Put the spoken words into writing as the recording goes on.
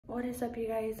What is up, you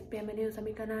guys? Bienvenidos a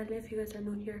mi canal. If you guys are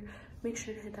new here, make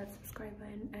sure to hit that subscribe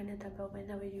button and hit that bell button.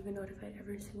 That way you get notified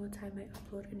every single time I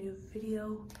upload a new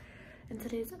video. In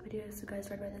today's video, as you guys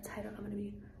read by the title, I'm going to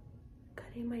be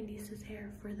cutting my niece's hair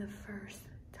for the first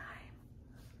time.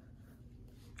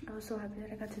 I was so happy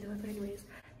that I got to do it, but anyways,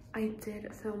 I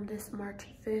did film this March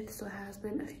 5th, so it has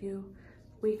been a few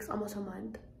weeks, almost a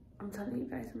month. I'm telling you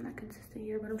guys, I'm not consistent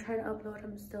here, but I'm trying to upload.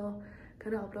 I'm still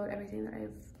going to upload everything that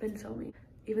I've been filming,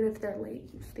 even if they're late.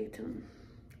 Stay tuned.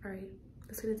 All right,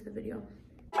 let's get into the video.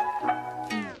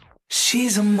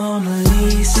 She's a Mona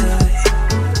Lisa.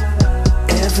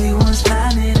 Everyone's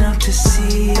lining up to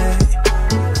see her.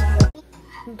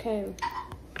 Okay.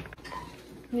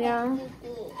 Yeah.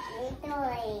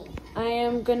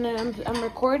 I'm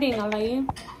recording, Alay.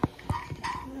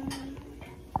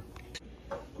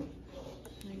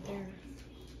 Right there.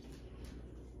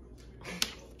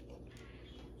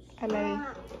 Alay.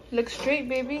 Look straight,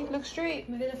 baby. Look straight.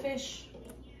 Look at the fish.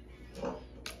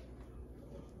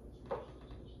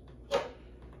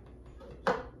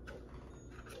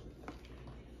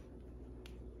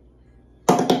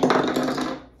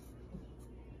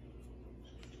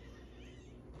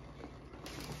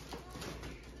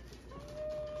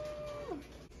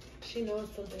 She knows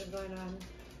something's going on.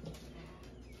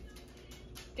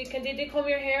 Did they comb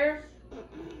your hair?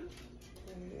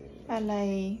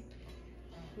 Alay.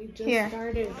 We just Here.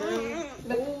 started, girl.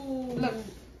 Look.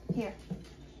 Here.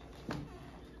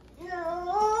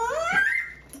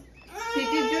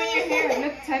 Titi's doing your hair.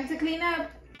 Look, time to clean up.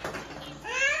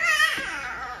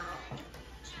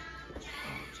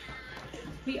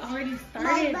 We already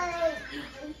started.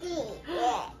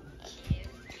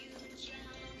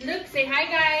 Look, say hi,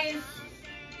 guys.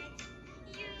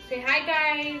 Say hi,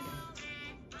 guys.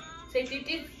 Say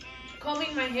Titi's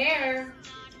combing my hair.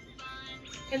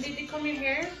 Can Titi comb your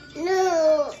hair?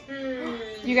 No.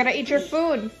 You gotta eat your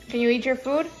food. Can you eat your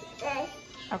food? Yes.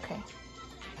 Okay.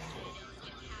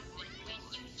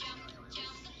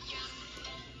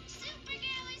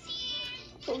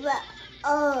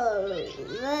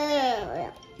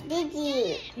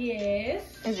 Digi. Yes.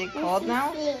 Is it cold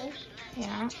now?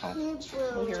 Yeah. Oh,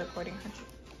 well, you're recording her.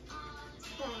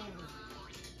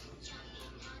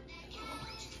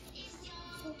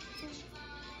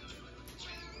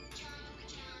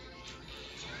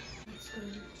 That's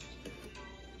good.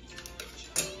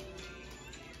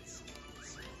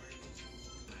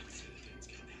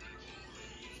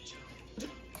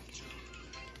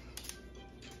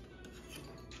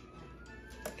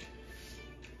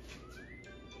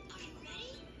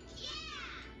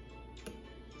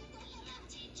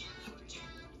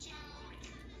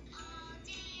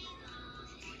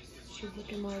 She's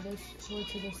looking more to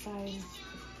the side.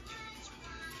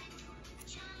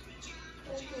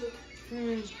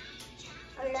 Look.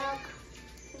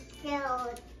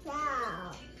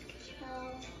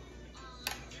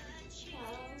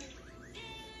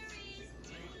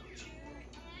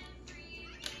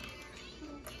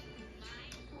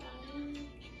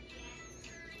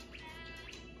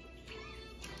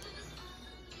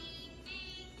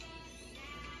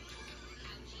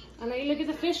 Alay, look at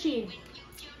the fishy.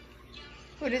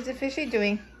 What is the fishy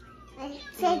doing?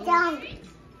 Sit down.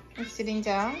 It's sitting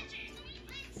down?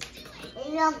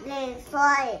 Look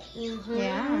inside.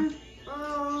 Yeah.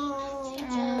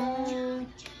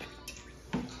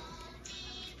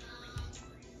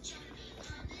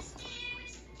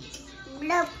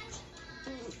 Bloop.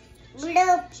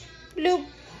 Bloop. Bloop.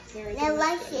 Now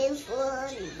watching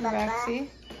food, Papa. Roxy.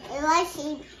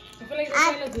 Watching. I feel like this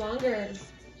one looks longer.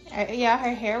 Yeah,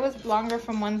 her hair was longer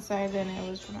from one side than it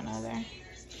was from another.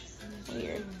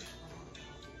 Weird.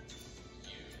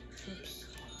 Oops.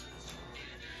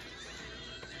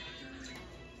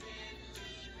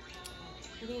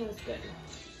 I think it was good.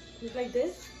 Look like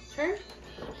this. Turn.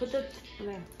 Put the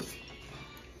there.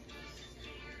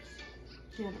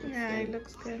 Yeah, that looks Yeah, good. it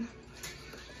looks good.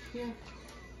 Yeah.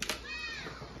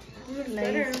 It looks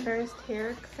Lay's better. first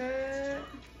haircut.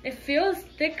 It feels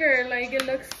thicker, like it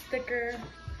looks thicker.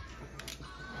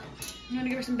 You wanna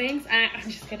give her some bangs? I'm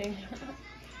just kidding.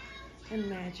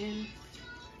 Imagine.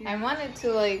 I wanted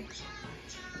to like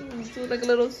do like a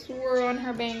little swirl on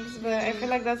her bangs, but I feel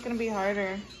like that's gonna be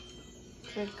harder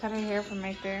to cut her hair from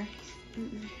right there.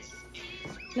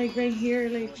 Like right here,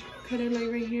 like cut it like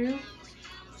right here.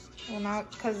 Well,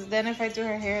 not because then if I do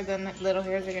her hair, then the little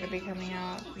hairs are gonna be coming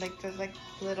out. Like there's like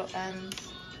little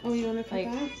ends, Oh, you wanna cut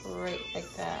like that? right like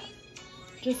that.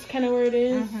 Just kind of where it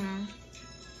is.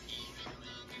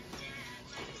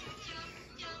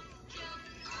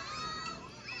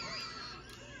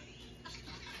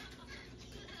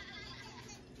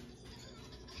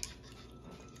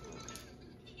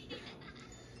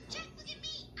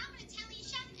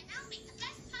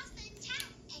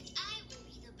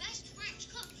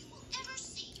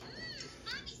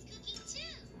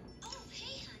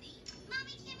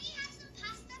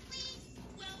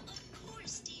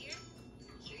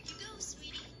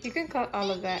 You can cut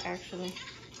all of that actually,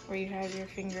 where you have your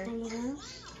finger. All of that?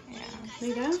 Yeah.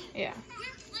 Like that? Yeah.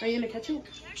 Are you gonna catch it?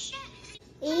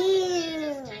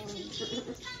 Ew.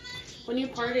 When you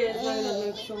part it, it's not gonna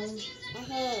look so.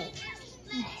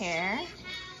 Hair.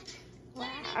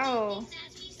 Wow.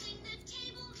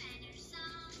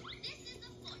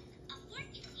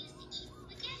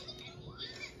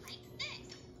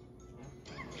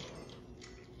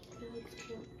 It looks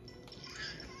cute.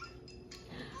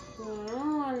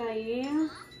 Wow, Alizè.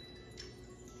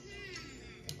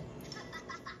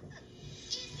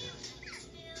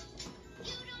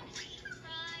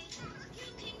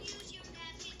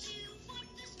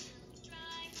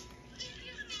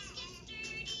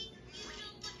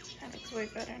 That looks way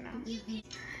better now.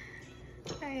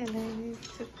 I love you,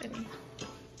 Tiffany.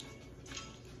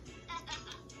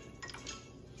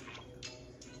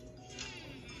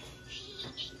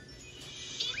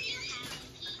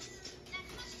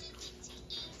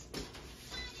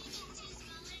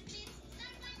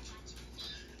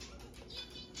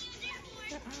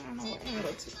 I don't know what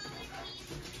angle to.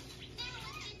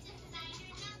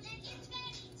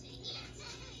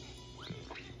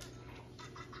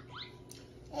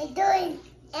 They're doing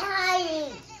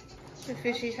hiding. The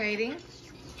fishy's hiding.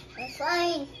 It's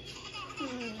fine.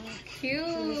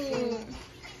 Cute.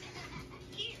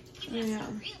 Yeah.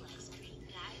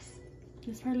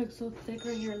 This part looks so thick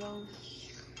right here, though.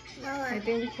 No, I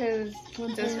think because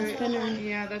One that's side is thinner.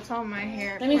 yeah, that's all my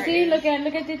hair. Let me part see. is Look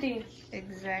at Titi.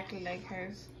 exactly like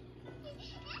hers.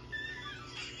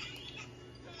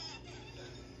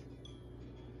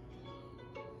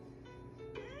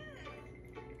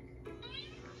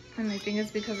 And I think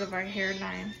it's because of our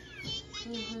hairline.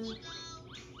 That's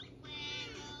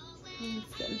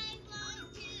good.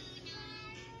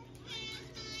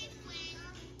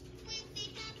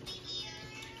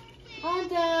 All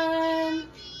done.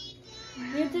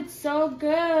 You did so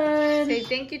good. Say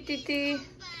thank you, Titi.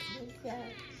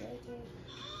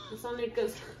 It's only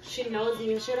because she knows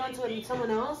me. If she would have went to someone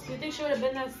else, you think she would have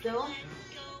been that still?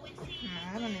 No,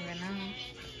 I don't even know.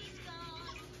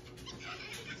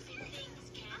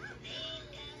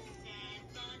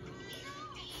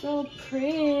 So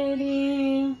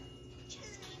pretty.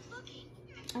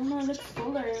 Oh no, it looks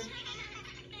fuller.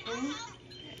 Right?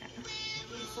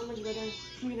 It's so much better.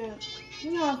 Look at that.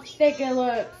 Look how thick it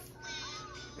looks.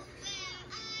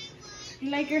 You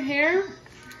like your hair?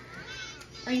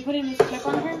 Are you putting this clip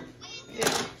on her?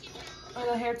 Yeah. Or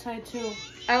the hair tie too?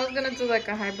 I was gonna do like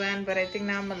a high blend, but I think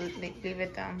now I'm gonna leave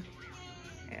it down.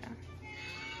 Yeah.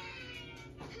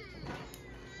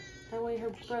 That way her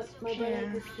breath, my brother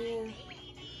Yeah. could see it.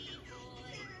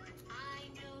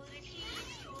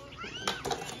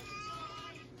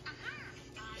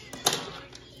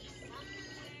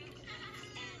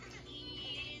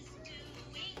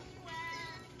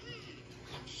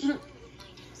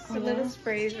 The little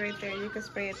sprays right there. You can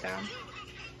spray it down.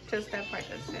 Just that part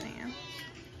that's sitting in.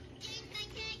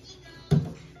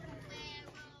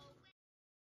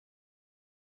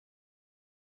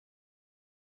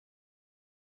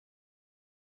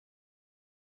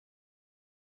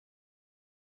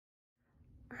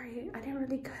 Alright, I didn't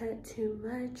really cut too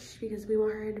much because we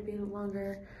want her to be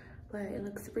longer, but it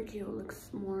looks super cute. It looks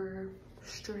more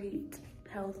straight,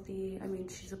 healthy. I mean,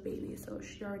 she's a baby, so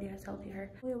she already has healthy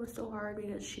hair. It was so hard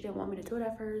because she didn't want me to do it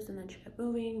at first, and then she kept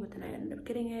moving, but then I ended up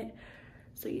getting it.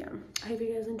 So yeah, I hope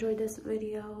you guys enjoyed this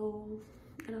video,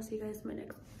 and I'll see you guys in my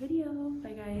next video.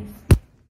 Bye guys.